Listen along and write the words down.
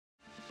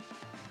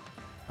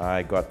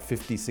I got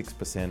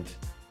 56%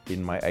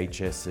 in my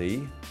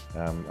HSE,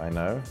 I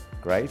know,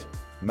 great.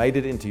 Made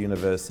it into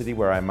university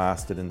where I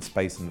mastered in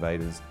Space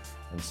Invaders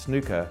and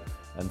snooker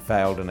and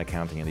failed in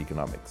accounting and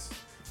economics.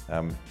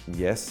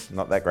 Yes,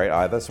 not that great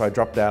either, so I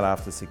dropped out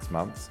after 6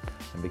 months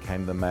and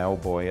became the mail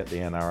boy at the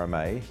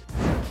NRMA.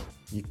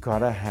 You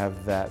gotta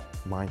have that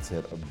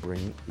mindset of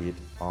bring it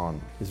on.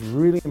 It's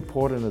really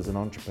important as an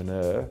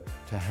entrepreneur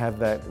to have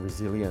that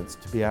resilience,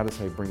 to be able to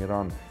say bring it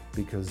on,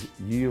 because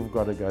you've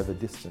got to go the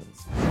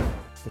distance.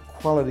 The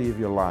quality of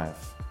your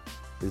life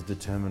is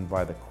determined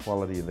by the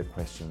quality of the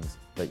questions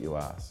that you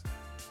ask.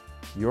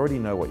 You already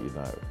know what you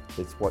know.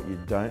 It's what you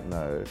don't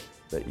know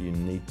that you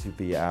need to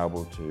be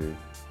able to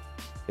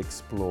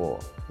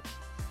explore.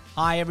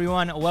 Hi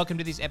everyone, welcome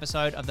to this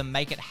episode of the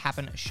Make It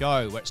Happen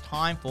show, where it's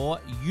time for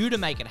you to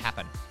make it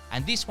happen.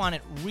 And this one,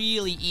 it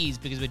really is,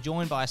 because we're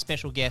joined by a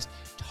special guest,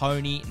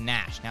 Tony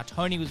Nash. Now,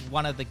 Tony was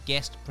one of the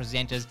guest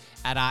presenters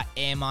at our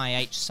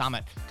MIH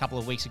Summit a couple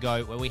of weeks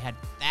ago, where we had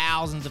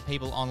thousands of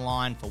people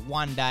online for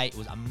one day. It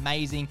was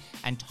amazing,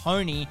 and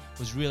Tony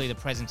was really the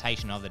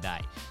presentation of the day.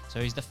 So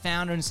he's the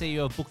founder and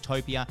CEO of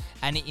Booktopia,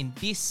 and in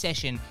this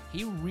session,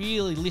 he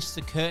really lifts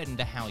the curtain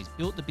to how he's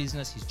built the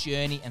business, his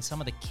journey, and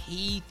some of the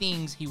key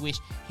things he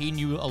wished he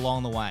knew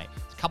along the way.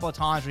 There's a couple of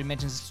times where he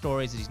mentions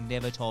stories that he's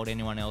never told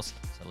anyone else,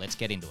 so let's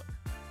get into it.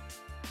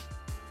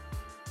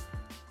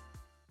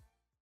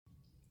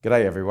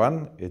 G'day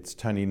everyone, it's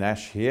Tony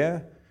Nash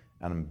here,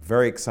 and I'm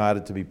very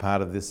excited to be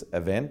part of this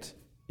event.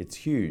 It's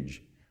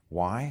huge.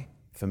 Why?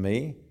 For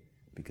me,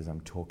 because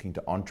I'm talking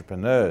to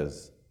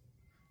entrepreneurs,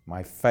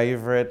 my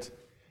favorite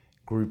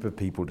group of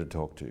people to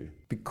talk to,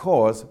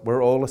 because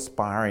we're all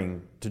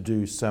aspiring to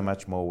do so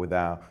much more with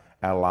our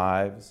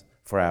lives,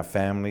 for our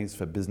families,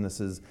 for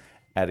businesses,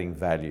 adding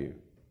value.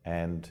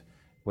 And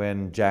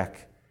when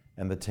Jack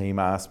and the team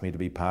asked me to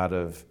be part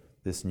of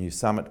this new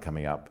summit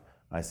coming up,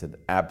 I said,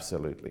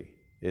 absolutely.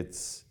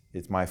 It's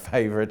my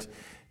favorite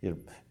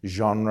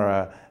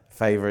genre,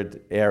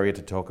 favorite area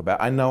to talk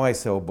about. I know I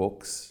sell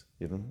books,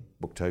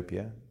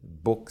 Booktopia.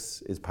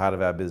 Books is part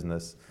of our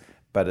business,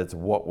 but it's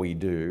what we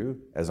do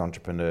as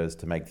entrepreneurs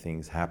to make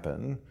things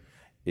happen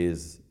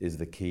is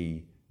the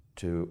key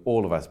to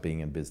all of us being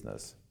in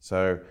business.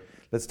 So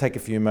let's take a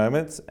few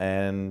moments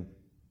and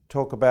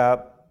talk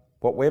about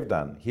what we've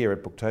done here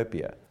at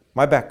Booktopia.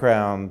 My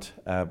background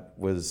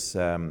is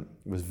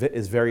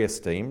very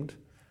esteemed.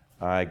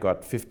 I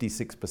got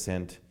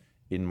 56%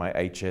 in my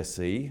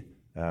HSE,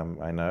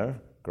 I know,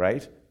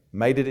 great.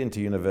 Made it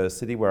into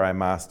university where I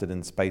mastered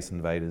in Space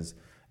Invaders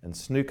and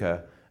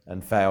snooker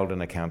and failed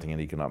in accounting and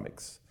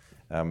economics.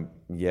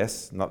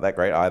 Yes, not that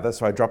great either,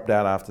 so I dropped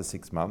out after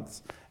 6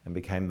 months and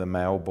became the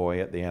mail boy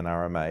at the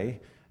NRMA,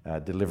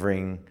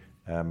 delivering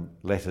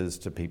letters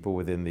to people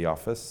within the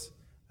office.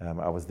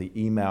 I was the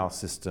email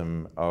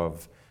system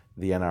of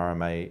the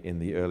NRMA in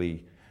the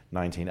early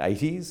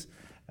 1980s,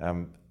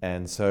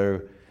 and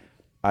so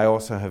I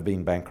also have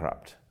been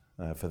bankrupt.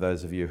 For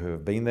those of you who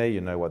have been there,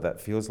 you know what that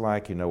feels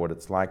like, you know what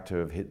it's like to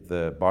have hit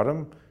the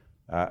bottom.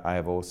 I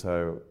have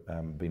also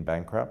been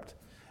bankrupt.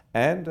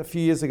 And a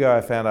few years ago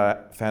I found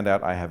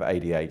out I have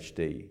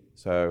ADHD.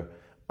 So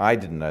I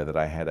didn't know that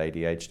I had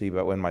ADHD,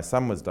 but when my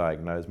son was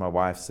diagnosed, my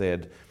wife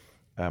said,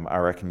 I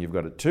reckon you've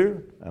got it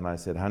too. And I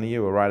said, honey,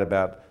 you were right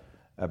about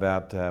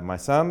my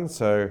son.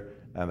 So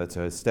that's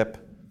her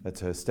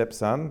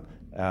stepson.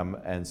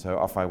 And so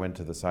off I went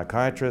to the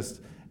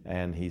psychiatrist,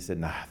 and he said,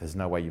 nah, there's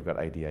no way you've got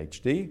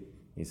ADHD.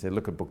 He said,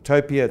 look at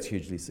Booktopia, it's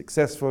hugely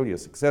successful, you're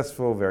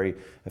successful, very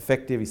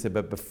effective. He said,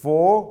 but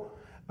before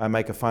I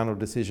make a final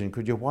decision,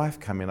 could your wife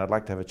come in? I'd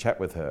like to have a chat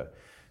with her.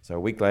 So a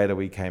week later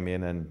we came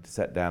in and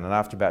sat down, and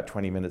after about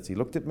 20 minutes he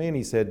looked at me and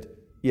he said,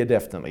 you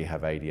definitely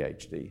have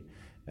ADHD.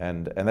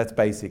 And that's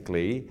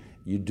basically,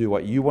 you do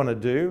what you want to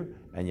do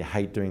and you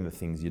hate doing the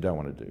things you don't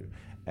want to do.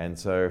 And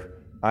so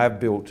I've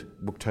built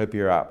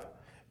Booktopia up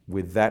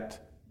with that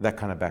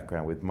kind of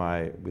background, with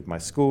my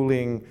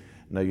schooling,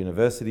 no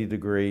university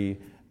degree,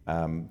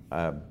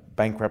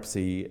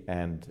 bankruptcy,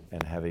 and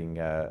having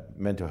a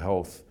mental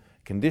health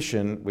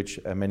condition, which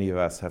many of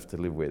us have to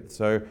live with.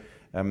 So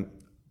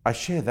I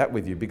share that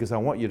with you because I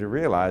want you to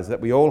realize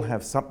that we all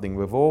have something.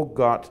 We've all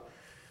got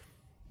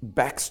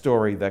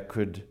backstory that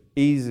could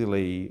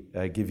easily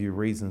give you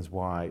reasons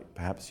why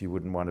perhaps you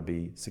wouldn't want to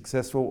be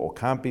successful or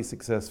can't be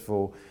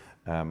successful,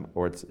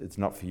 or it's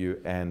not for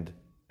you. And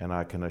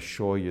I can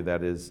assure you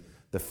that is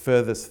the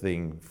furthest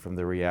thing from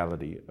the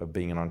reality of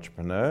being an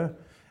entrepreneur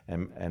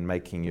and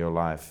making your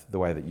life the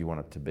way that you want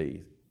it to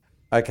be.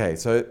 Okay,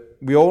 so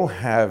we all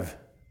have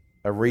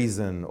a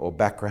reason or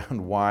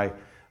background why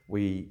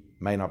we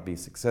may not be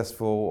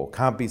successful or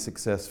can't be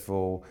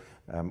successful,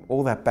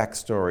 all that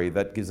backstory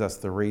that gives us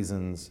the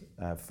reasons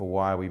for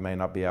why we may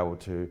not be able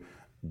to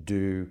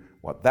do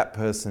what that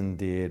person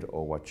did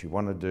or what you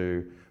want to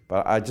do.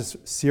 But I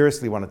just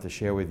seriously wanted to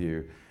share with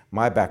you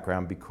my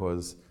background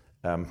because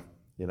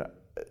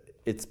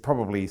it's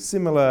probably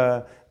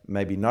similar,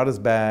 maybe not as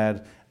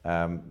bad,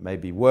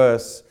 maybe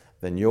worse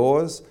than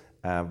yours,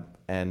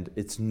 and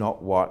it's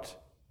not what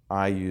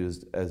I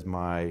used as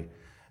my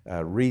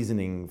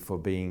reasoning for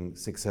being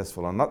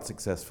successful or not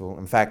successful.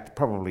 In fact,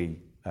 probably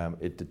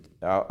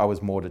I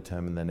was more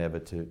determined than ever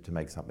to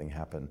make something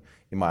happen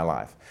in my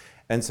life.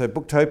 And so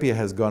Booktopia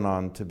has gone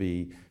on to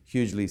be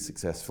hugely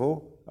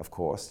successful, of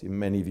course.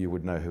 Many of you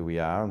would know who we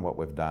are and what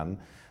we've done.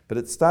 But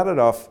it started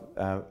off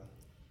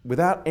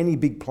without any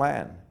big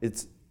plan.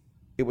 It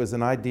was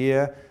an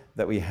idea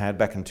that we had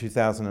back in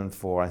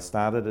 2004. I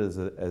started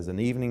as an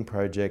evening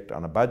project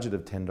on a budget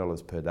of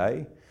 $10 per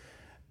day.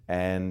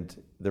 And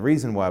the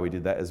reason why we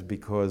did that is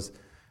because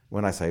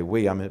when I say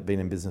we, I've been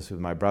in business with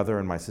my brother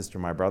and my sister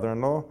and my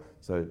brother-in-law.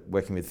 So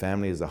working with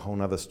family is a whole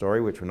nother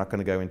story, which we're not going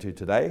to go into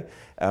today.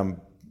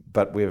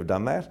 But we've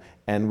done that.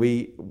 And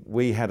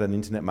we had an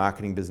internet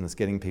marketing business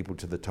getting people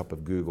to the top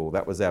of Google.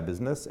 That was our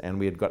business. And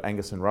we had got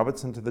Angus and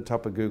Robertson to the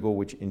top of Google,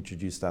 which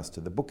introduced us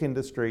to the book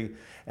industry.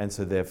 And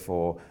so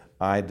therefore,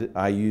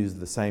 I used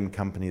the same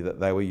company that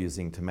they were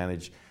using to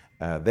manage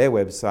their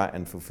website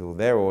and fulfill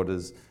their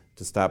orders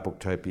to start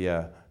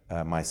Booktopia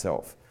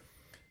myself.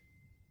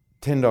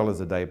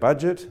 $10 a day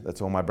budget,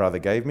 that's all my brother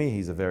gave me.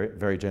 He's a very,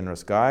 very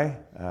generous guy.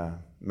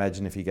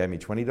 Imagine if he gave me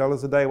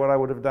 $20 a day, what I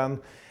would have done.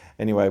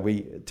 Anyway,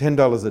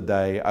 $10 a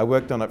day. I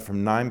worked on it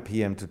from 9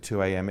 p.m. to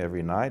 2 a.m.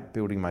 every night,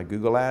 building my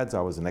Google ads.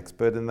 I was an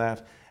expert in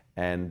that.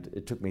 And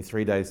it took me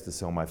 3 days to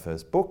sell my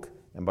first book.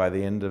 And by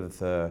the end of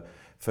the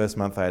first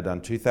month, I had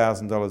done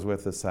 $2,000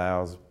 worth of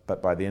sales.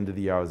 But by the end of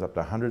the year, I was up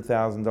to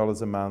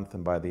 $100,000 a month.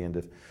 And by the end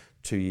of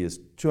 2 years,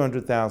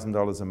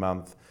 $200,000 a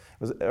month.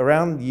 It was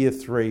around year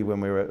 3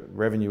 when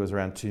revenue was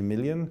around $2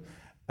 million.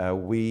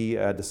 We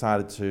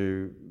decided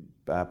to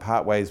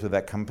part ways with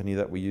that company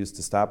that we used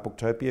to start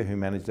Booktopia, who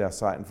managed our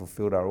site and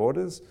fulfilled our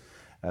orders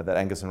that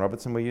Angus and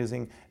Robertson were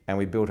using. And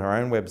we built our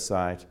own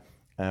website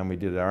and we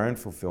did our own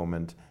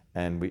fulfillment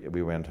and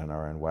we went on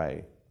our own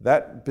way.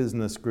 That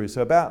business grew.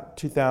 So about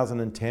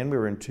 2010, we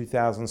were in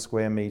 2,000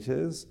 square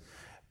meters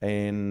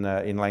in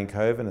Lane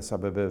Cove in a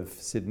suburb of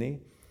Sydney.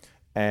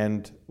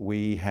 And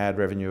we had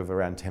revenue of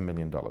around $10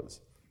 million.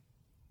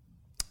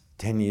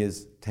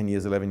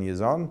 11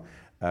 years on,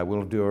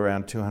 we'll do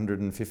around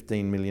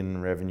 215 million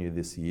in revenue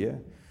this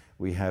year.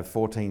 We have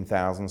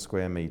 14,000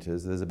 square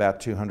meters. There's about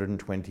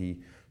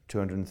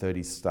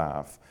 230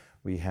 staff.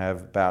 We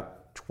have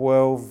about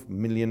 $12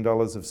 million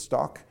of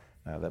stock.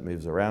 That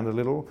moves around a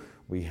little.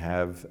 We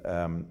have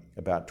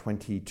about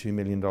 $22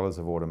 million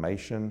of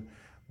automation.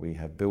 We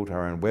have built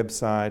our own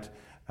website,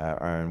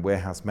 our own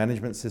warehouse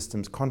management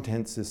systems,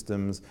 content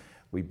systems.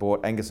 We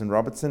bought Angus and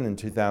Robertson in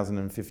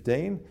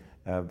 2015.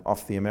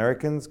 Off the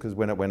Americans, because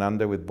when it went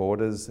under with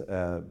Borders,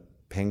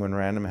 Penguin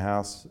Random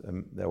House,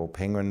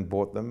 Penguin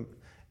bought them,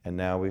 and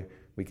now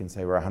we can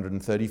say we're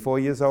 134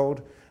 years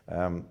old.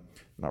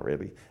 Not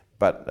really,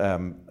 but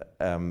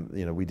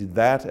we did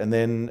that, and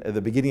then at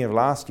the beginning of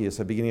last year,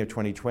 so beginning of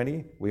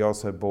 2020, we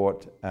also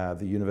bought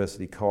the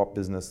University Co-op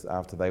business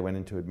after they went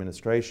into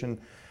administration,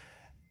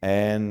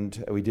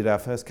 and we did our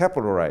first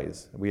capital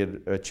raise. We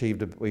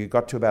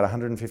got to about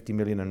 150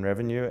 million in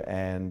revenue,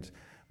 and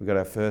we got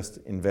our first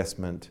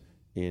investment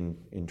in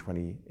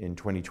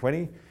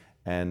 2020,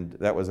 and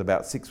that was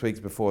about 6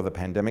 weeks before the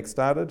pandemic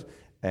started.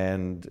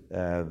 And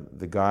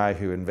the guy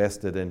who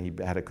invested, and he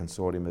had a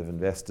consortium of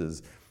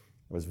investors,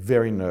 was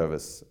very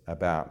nervous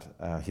about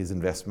his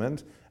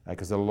investment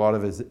because a lot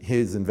of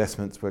his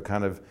investments were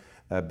kind of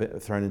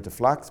thrown into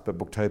flux. But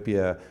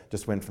Booktopia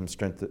just went from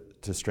strength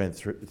to strength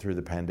through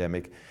the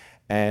pandemic,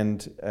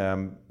 and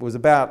it was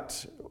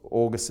about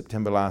August,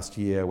 September last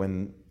year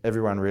when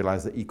everyone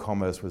realized that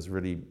e-commerce was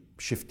really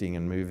shifting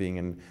and moving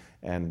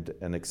and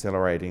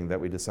accelerating, that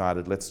we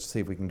decided, let's see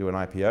if we can do an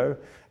IPO.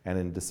 And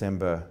in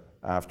December,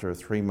 after a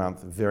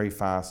 3-month, very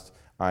fast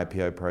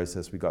IPO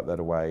process, we got that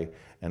away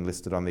and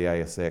listed on the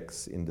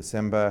ASX in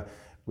December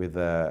with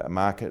a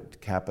market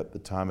cap at the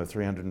time of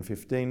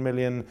 315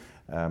 million.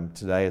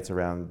 Today it's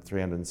around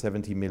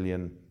 370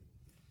 million.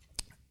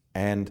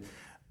 And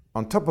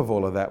on top of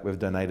all of that, we've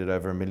donated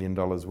over $1 million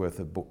worth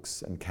of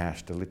books and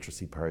cash to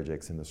literacy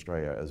projects in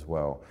Australia as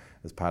well,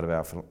 as part of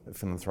our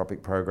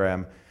philanthropic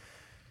program.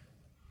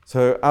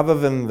 So other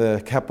than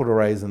the capital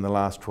raise in the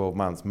last 12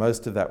 months,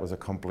 most of that was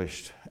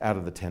accomplished out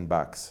of the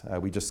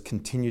 $10. We just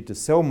continued to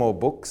sell more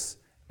books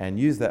and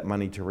use that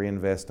money to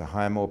reinvest, to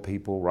hire more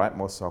people, write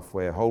more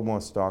software, hold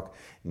more stock,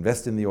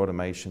 invest in the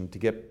automation to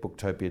get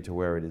Booktopia to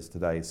where it is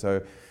today.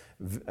 So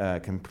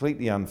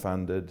completely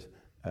unfunded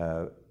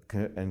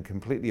and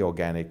completely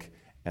organic,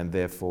 and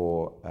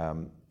therefore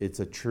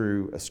it's a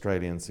true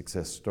Australian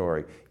success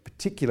story,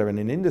 particular in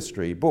an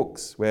industry,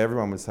 books, where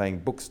everyone was saying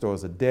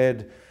bookstores are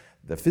dead,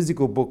 the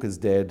physical book is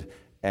dead,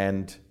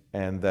 and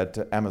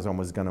that Amazon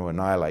was going to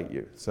annihilate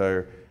you.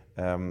 So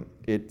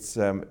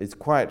it's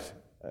quite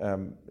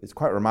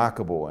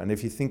remarkable. And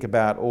if you think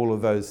about all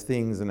of those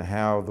things and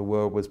how the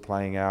world was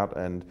playing out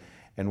and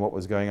what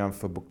was going on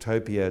for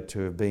Booktopia to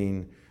have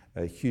been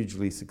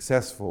hugely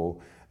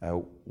successful,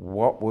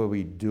 what were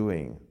we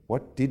doing?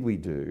 What did we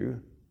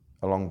do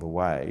along the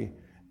way?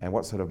 And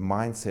what sort of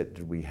mindset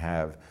did we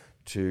have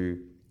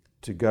to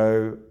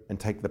go and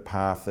take the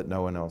path that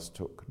no one else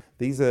took?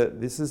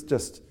 This is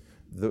just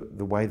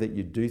the way that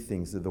you do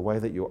things, the way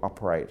that you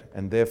operate.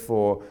 And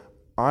therefore,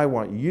 I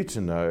want you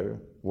to know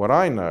what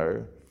I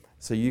know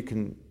so you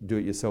can do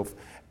it yourself.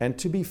 And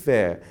to be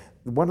fair,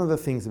 one of the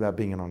things about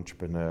being an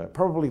entrepreneur,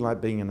 probably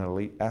like being an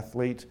elite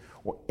athlete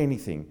or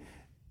anything,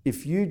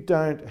 if you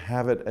don't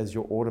have it as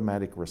your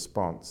automatic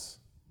response,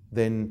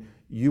 then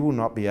you will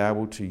not be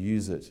able to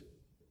use it.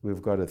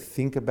 We've got to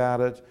think about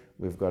it,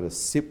 we've got to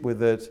sit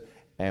with it,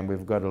 and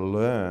we've got to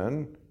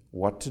learn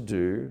what to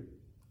do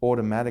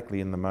automatically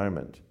in the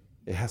moment.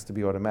 It has to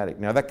be automatic.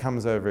 Now that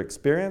comes over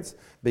experience,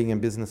 being in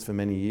business for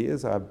many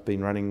years. I've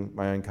been running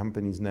my own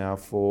companies now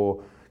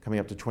for coming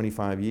up to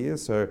 25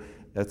 years, so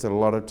that's a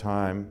lot of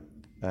time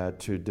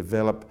to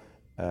develop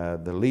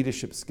the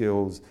leadership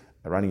skills,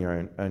 running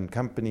your own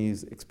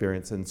companies,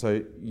 experience. And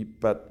so, you've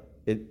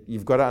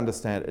got to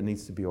understand it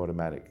needs to be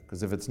automatic,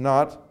 because if it's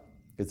not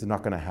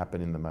going to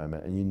happen in the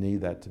moment, and you need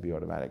that to be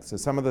automatic. So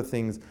some of the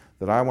things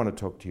that I want to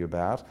talk to you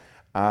about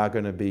are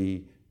going to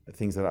be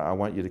things that I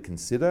want you to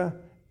consider,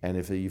 and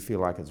if you feel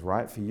like it's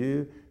right for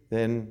you,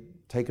 then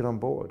take it on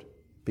board.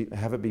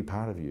 Have it be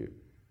part of you.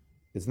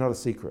 It's not a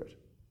secret.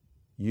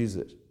 Use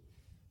it.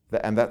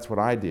 And that's what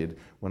I did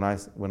when I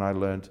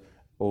learned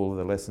all of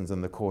the lessons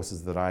and the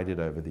courses that I did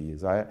over the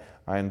years. I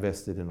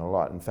invested in a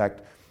lot. In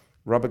fact,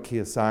 Robert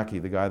Kiyosaki,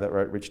 the guy that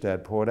wrote Rich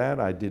Dad, Poor Dad,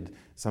 I did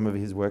some of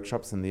his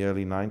workshops in the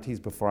early 90s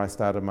before I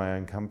started my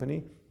own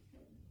company.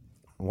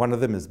 One of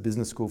them is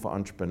Business School for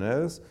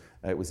Entrepreneurs.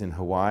 It was in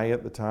Hawaii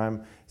at the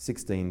time,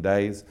 16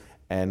 days.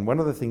 And one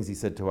of the things he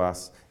said to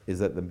us is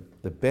that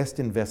the best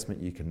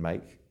investment you can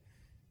make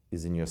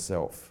is in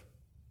yourself.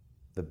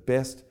 The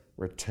best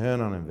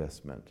return on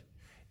investment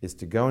is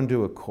to go and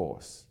do a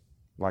course,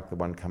 like the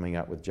one coming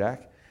up with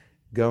Jack,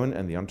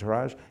 and the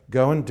Entourage,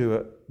 go and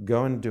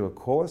do a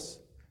course,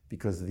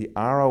 because the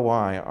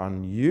ROI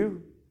on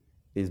you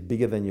is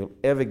bigger than you'll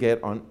ever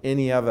get on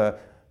any other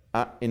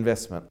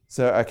investment.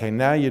 So, okay,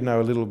 now you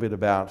know a little bit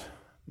about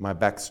my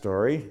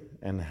backstory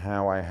and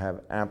how I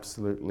have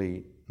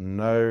absolutely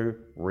no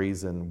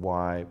reason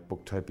why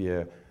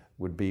Booktopia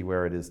would be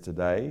where it is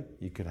today.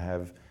 You could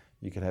have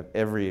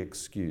every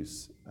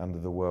excuse under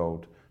the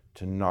world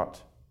to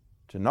not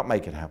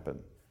make it happen.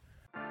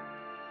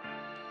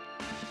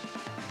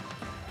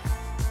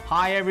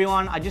 Hi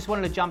everyone, I just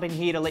wanted to jump in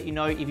here to let you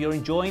know if you're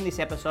enjoying this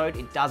episode,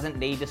 it doesn't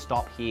need to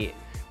stop here.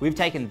 We've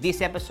taken this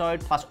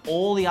episode plus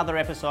all the other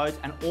episodes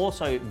and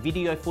also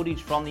video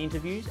footage from the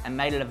interviews and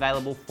made it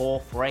available for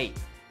free.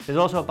 There's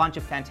also a bunch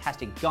of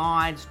fantastic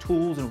guides,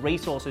 tools and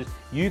resources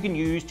you can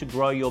use to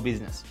grow your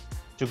business.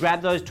 To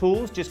grab those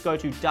tools, just go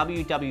to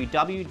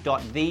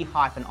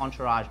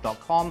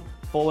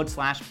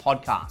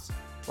www.the-entourage.com/podcast.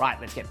 Right,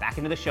 let's get back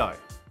into the show.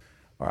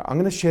 All right, I'm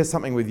going to share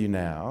something with you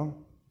now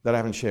that I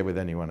haven't shared with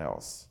anyone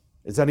else.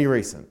 It's only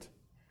recent.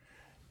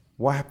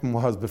 What happened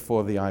was,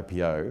 before the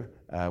IPO,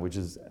 which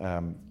is,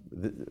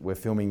 we're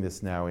filming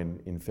this now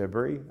in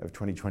February of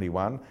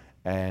 2021,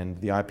 and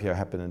the IPO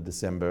happened in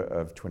December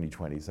of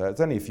 2020. So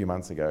it's only a few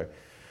months ago.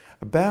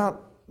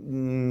 About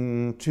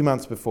 2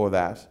 months before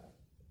that,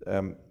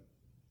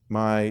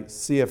 my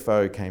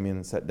CFO came in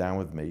and sat down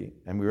with me,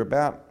 and we were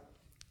about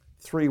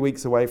 3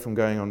 weeks away from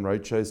going on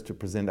roadshows to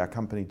present our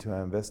company to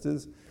our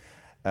investors.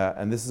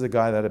 And this is a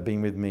guy that had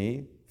been with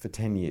me for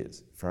 10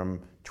 years,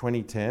 from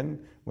 2010,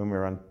 when we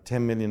were on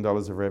 $10 million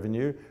of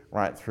revenue,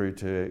 right through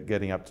to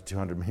getting up to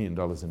 $200 million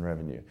in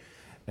revenue.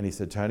 And he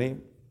said, Tony,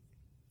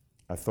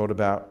 I thought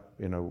about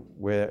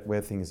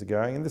where things are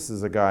going, and this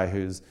is a guy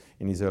who's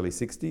in his early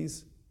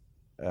 60s.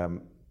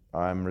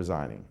 I'm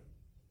resigning.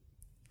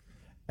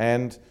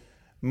 And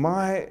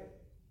my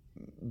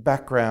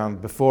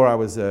background before I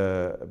was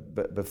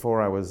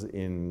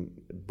in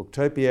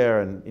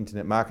Booktopia and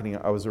internet marketing,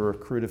 I was a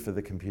recruiter for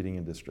the computing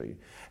industry.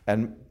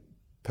 And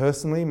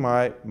personally,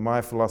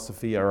 my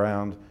philosophy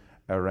around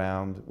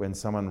when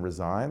someone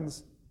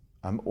resigns,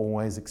 I'm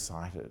always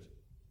excited,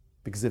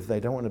 because if they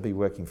don't want to be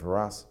working for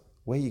us,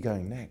 where are you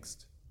going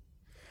next?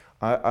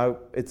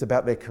 It's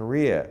about their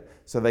career.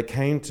 So they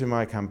came to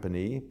my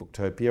company,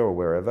 Booktopia or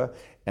wherever,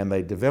 and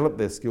they developed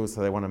their skills, so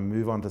they want to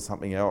move on to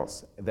something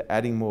else. They're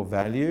adding more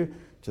value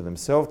to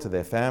themselves, to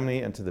their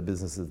family, and to the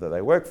businesses that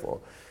they work for.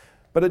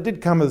 But it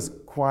did come as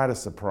quite a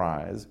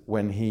surprise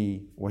when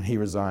he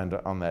resigned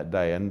on that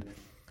day.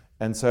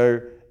 And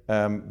so,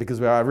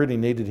 because I really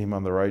needed him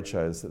on the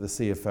roadshows, the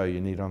CFO you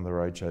need on the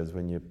roadshows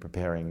when you're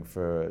preparing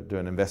to do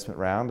an investment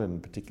round, and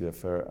in particular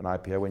for an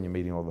IPO when you're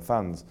meeting all the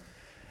funds.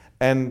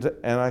 And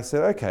I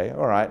said, okay,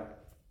 all right,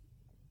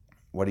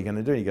 what are you going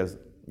to do? He goes,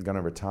 I'm going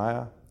to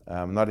retire.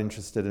 I'm not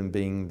interested in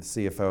being the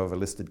CFO of a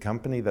listed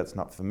company. That's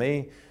not for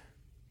me.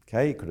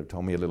 Okay, you could have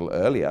told me a little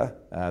earlier.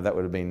 That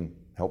would have been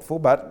helpful,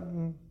 but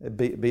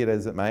be it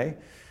as it may.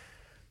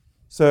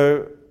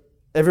 So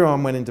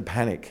everyone went into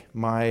panic.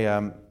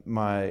 My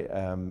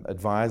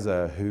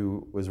advisor,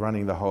 who was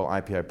running the whole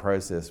IPO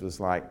process,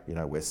 was like,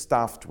 we're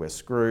stuffed, we're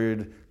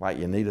screwed. Like,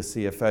 you need a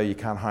CFO. You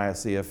can't hire a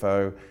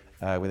CFO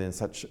within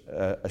such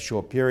a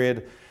short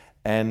period.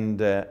 And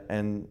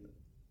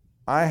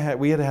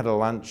we had a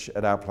lunch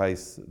at our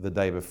place the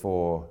day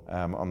before,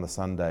 on the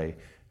Sunday,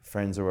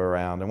 friends who were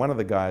around. And one of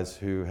the guys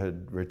who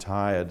had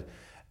retired,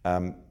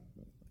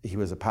 he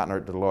was a partner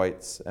at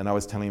Deloitte's, and I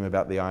was telling him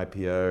about the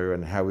IPO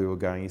and how we were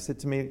going. He said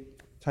to me,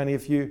 Tony,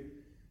 if you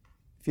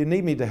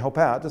need me to help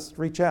out, just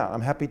reach out.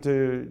 I'm happy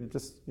to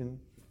just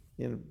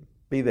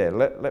be there.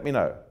 Let me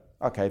know.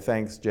 Okay,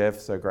 thanks, Jeff.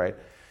 So great.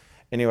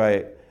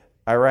 Anyway,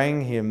 I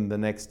rang him the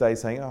next day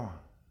saying,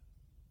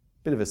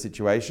 bit of a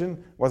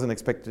situation. Wasn't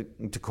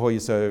expecting to call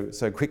you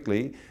so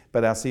quickly,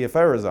 but our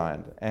CFO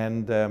resigned.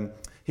 And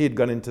he had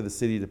gone into the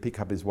city to pick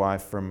up his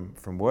wife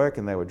from work,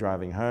 and they were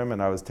driving home,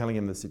 and I was telling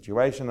him the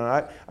situation. And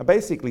I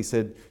basically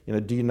said,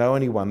 do you know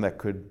anyone that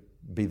could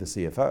be the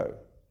CFO?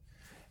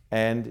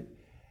 And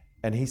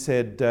he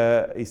said,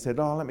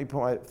 let me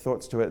put my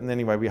thoughts to it. And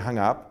anyway, we hung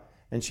up,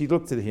 and she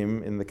looked at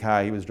him in the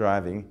car he was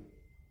driving.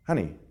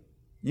 Honey,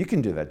 you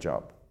can do that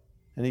job.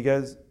 And he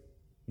goes,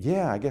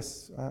 yeah, I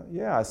guess,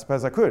 I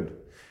suppose I could.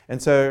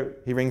 And so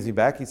he rings me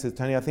back. He says,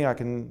 Tony, I think I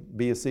can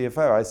be a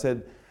CFO. I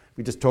said,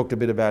 we just talked a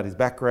bit about his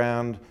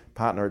background,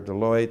 partner at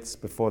Deloitte's.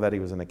 Before that, he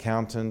was an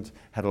accountant,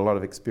 had a lot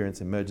of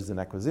experience in mergers and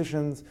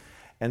acquisitions.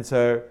 And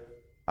so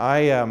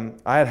I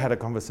had a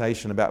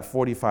conversation about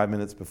 45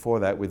 minutes before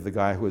that with the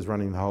guy who was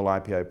running the whole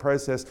IPO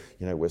process.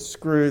 We're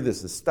screwed,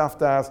 this is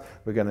stuffed us,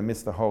 we're going to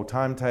miss the whole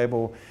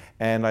timetable.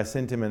 And I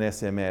sent him an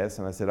SMS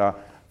and I said,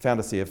 found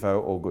a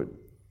CFO, all good.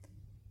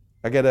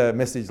 I get a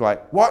message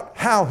like, what,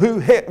 how,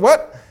 who,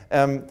 what?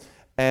 And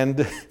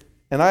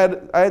I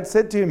had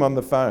said to him on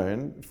the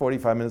phone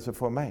 45 minutes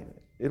before, mate,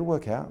 it'll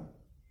work out.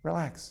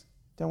 Relax,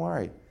 don't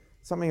worry.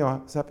 Something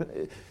else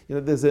happened.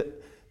 There's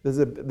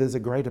a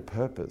greater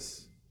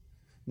purpose.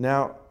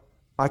 Now,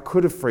 I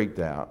could have freaked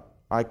out.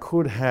 I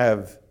could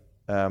have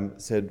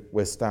said,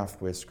 we're stuffed,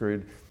 we're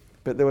screwed.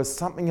 But there was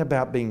something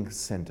about being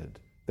centered.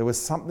 There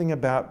was something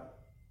about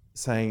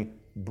saying,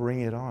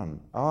 bring it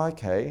on.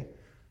 Okay.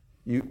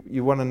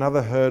 You want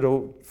another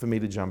hurdle for me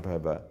to jump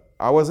over.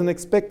 I wasn't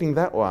expecting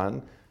that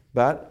one,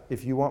 but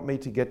if you want me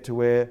to get to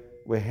where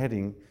we're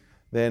heading,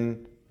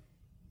 then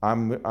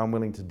I'm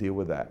willing to deal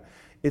with that.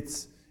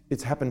 It's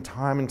happened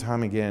time and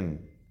time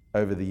again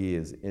over the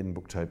years in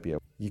Booktopia.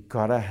 You've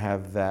got to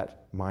have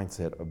that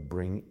mindset of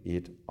bring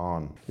it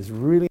on. It's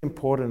really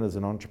important as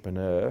an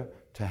entrepreneur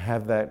to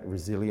have that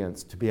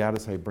resilience, to be able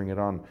to say bring it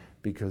on,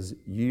 because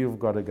you've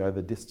got to go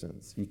the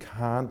distance. You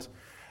can't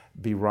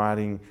be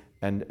writing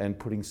and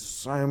putting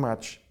so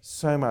much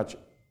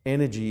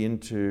energy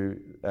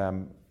into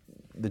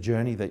the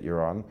journey that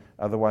you're on.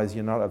 Otherwise,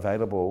 you're not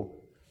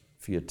available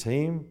for your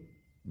team,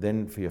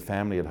 then for your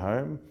family at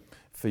home,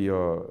 for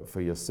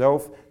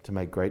yourself to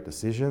make great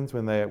decisions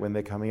when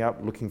they're coming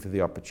up, looking for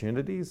the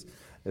opportunities.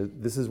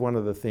 This is one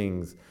of the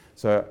things.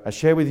 So I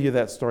share with you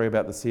that story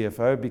about the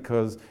CFO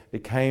because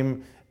it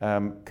came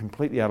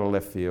completely out of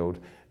left field.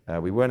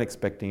 We weren't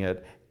expecting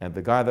it, and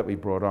the guy that we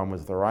brought on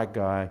was the right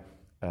guy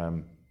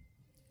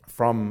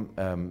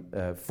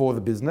for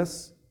the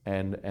business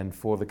and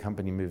for the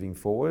company moving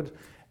forward,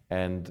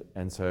 and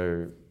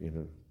so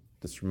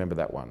just remember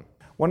that one.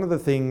 One of the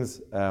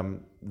things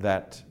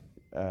that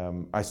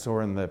I saw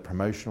in the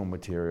promotional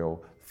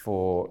material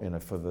for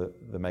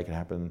the Make It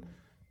Happen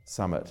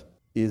Summit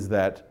is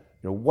that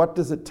what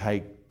does it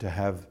take to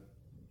have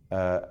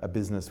a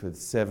business with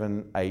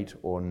 7, 8,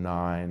 or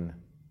 9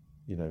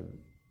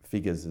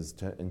 figures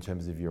in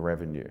terms of your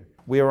revenue.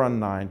 We are on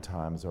 9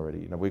 times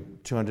already. We're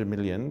 200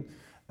 million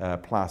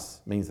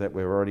plus means that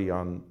we're already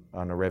on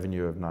a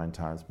revenue of 9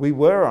 times. We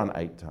were on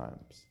 8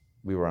 times.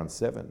 We were on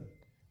 7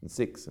 and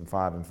 6 and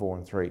 5 and 4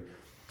 and 3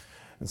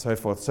 and so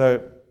forth.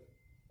 So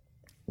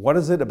what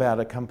is it about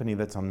a company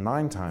that's on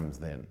 9 times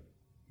then?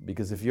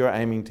 Because if you're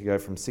aiming to go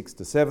from 6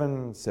 to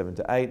 7, 7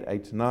 to 8,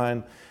 8 to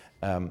 9,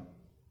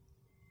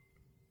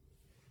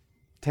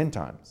 10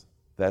 times,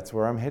 that's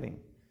where I'm heading.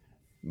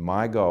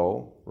 My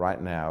goal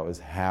right now is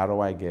how do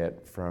I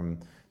get from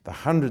the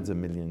hundreds of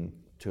million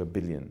to 1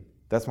 billion?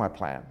 That's my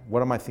plan.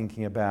 What am I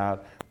thinking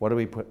about? What do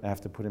we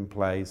have to put in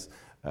place?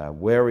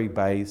 Where are we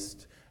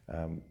based?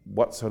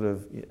 What sort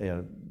of,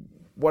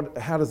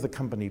 how does the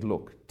company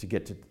look to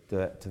get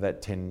to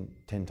that 10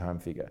 time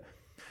figure?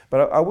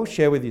 But I will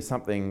share with you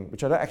something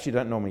which I actually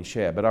don't normally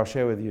share, but I'll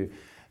share with you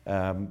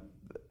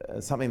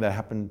something that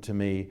happened to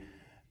me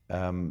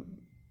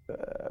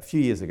a few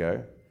years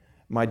ago.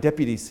 My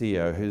deputy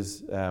CEO,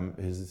 who's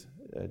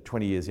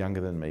 20 years younger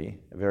than me,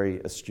 a very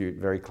astute,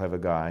 very clever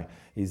guy.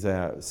 He's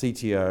a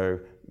CTO,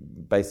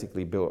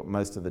 basically built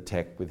most of the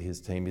tech with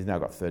his team. He's now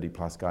got 30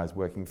 plus guys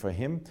working for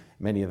him,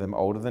 many of them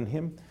older than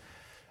him.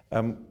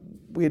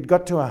 We had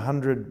got to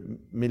 100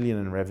 million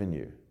in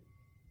revenue.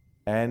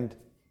 And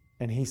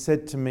he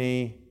said to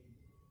me,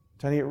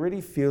 Tony, it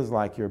really feels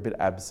like you're a bit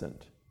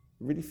absent.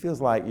 It really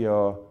feels like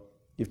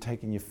you've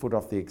taken your foot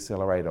off the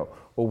accelerator,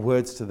 or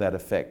words to that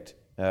effect.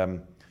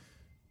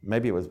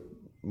 Maybe it was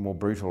more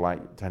brutal,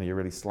 like, Tony, you're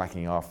really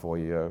slacking off, or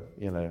you're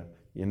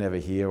never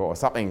here, or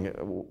something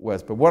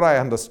worse. But what I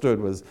understood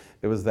was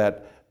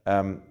that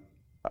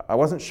I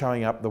wasn't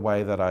showing up the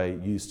way that I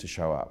used to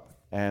show up.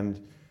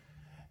 And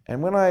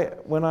when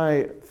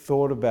I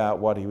thought about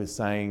what he was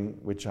saying,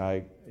 which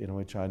I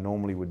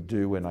normally would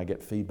do when I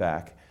get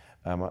feedback,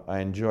 I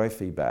enjoy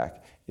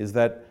feedback, is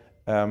that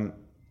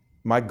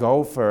my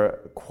goal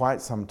for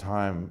quite some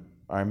time,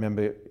 I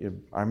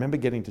remember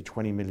getting to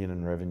 20 million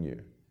in revenue.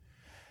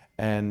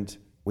 And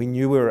we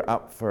knew we were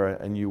up for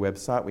a new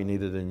website. We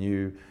needed a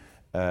new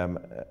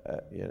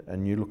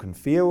look and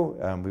feel.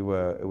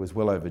 It was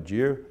well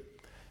overdue.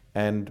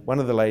 And one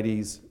of the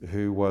ladies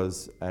who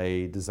was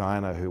a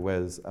designer, who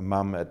was a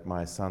mum at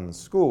my son's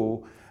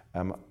school,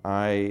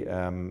 I'd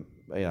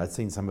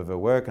seen some of her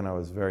work and I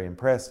was very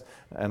impressed.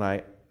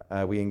 And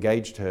we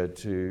engaged her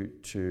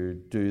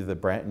to do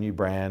the new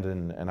brand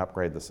and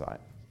upgrade the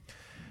site.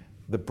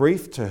 The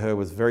brief to her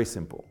was very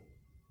simple.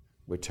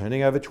 We're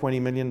turning over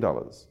 $20 million.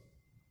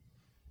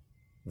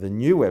 The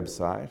new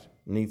website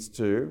needs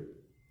to,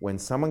 when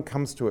someone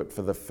comes to it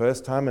for the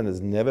first time and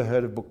has never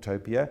heard of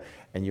Booktopia,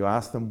 and you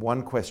ask them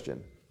one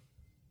question,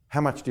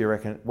 what do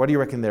you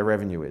reckon their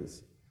revenue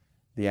is?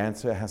 The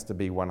answer has to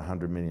be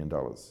 $100 million.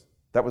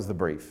 That was the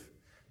brief.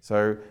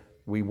 So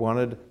we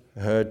wanted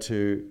her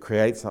to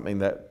create something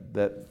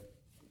that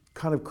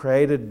kind of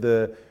created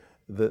this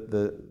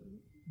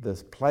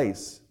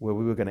place where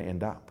we were going to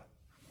end up.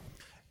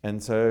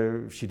 And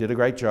so she did a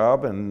great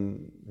job,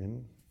 and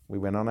we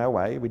went on our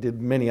way. We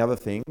did many other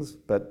things,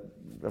 but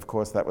of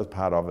course that was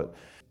part of it.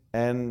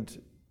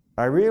 And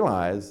I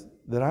realized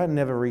that I had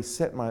never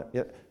reset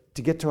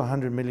to get to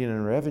 100 million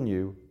in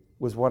revenue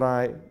was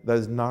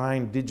those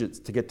 9 digits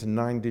to get to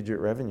 9-digit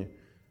revenue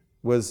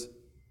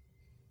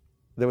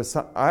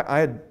I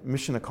had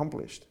mission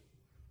accomplished.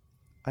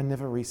 I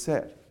never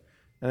reset.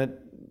 And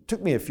it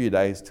took me a few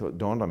days till it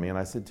dawned on me, and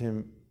I said to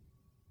him,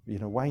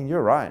 Wayne,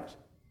 you're right.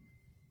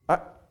 I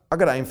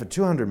got to aim for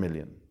 200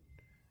 million.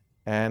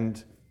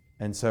 And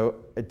so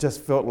it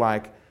just felt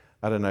like,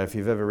 I don't know if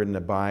you've ever ridden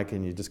a bike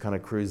and you're just kind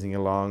of cruising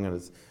along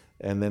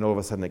and then all of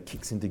a sudden it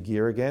kicks into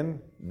gear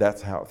again.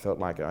 That's how it felt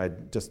like.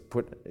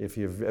 If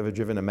you've ever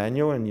driven a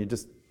manual and you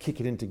just kick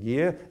it into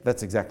gear,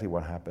 that's exactly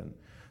what happened.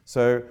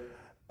 So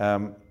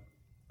I'm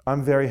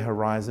very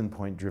horizon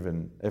point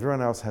driven.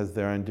 Everyone else has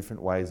their own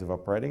different ways of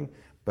operating,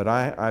 but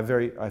I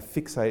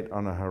fixate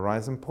on a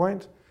horizon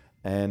point,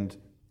 and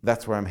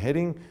that's where I'm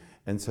heading.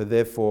 And so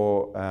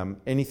therefore,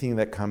 anything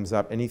that comes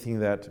up, anything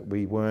that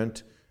we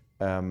weren't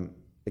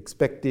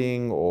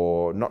expecting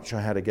or not sure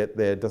how to get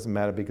there, doesn't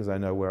matter, because I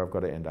know where I've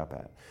got to end up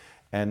at.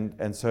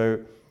 And so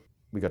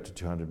we got to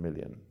 200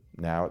 million.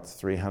 Now it's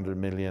 300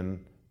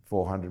 million,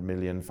 400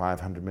 million,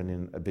 500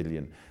 million, $1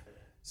 billion.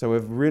 So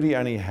we've really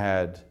only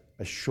had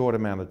a short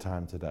amount of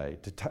time today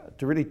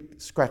to really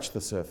scratch the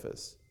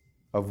surface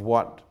of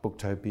what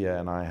Booktopia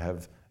and I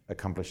have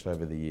accomplished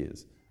over the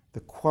years.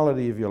 The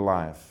quality of your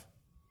life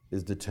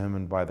is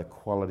determined by the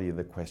quality of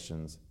the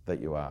questions that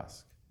you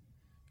ask.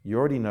 You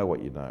already know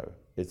what you know.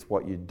 It's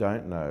what you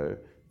don't know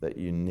that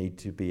you need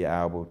to be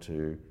able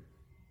to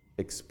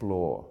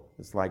explore.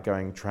 It's like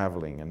going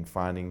traveling and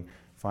finding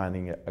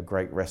a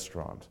great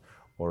restaurant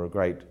or a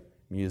great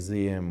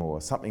museum or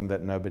something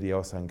that nobody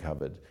else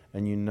uncovered.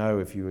 And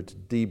if you were to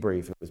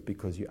debrief, it was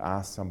because you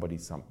asked somebody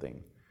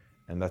something.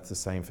 And that's the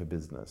same for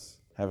business.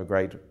 Have a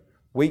great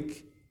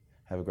week,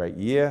 have a great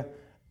year,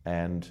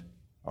 and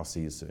I'll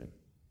see you soon.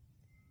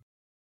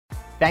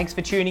 Thanks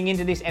for tuning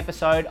into this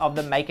episode of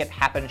the Make It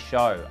Happen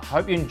show. I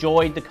hope you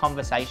enjoyed the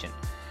conversation.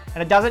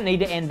 And it doesn't need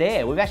to end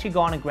there. We've actually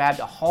gone and grabbed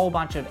a whole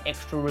bunch of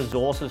extra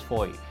resources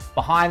for you.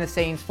 Behind the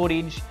scenes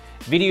footage,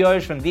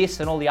 videos from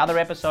this and all the other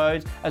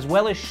episodes, as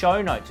well as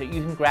show notes that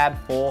you can grab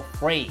for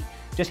free.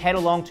 Just head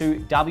along to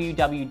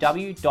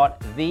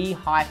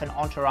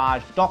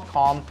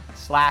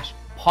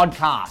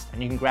www.the-entourage.com/podcast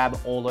and you can grab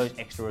all those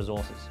extra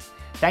resources.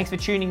 Thanks for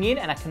tuning in,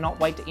 and I cannot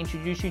wait to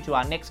introduce you to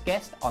our next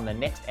guest on the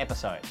next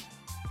episode.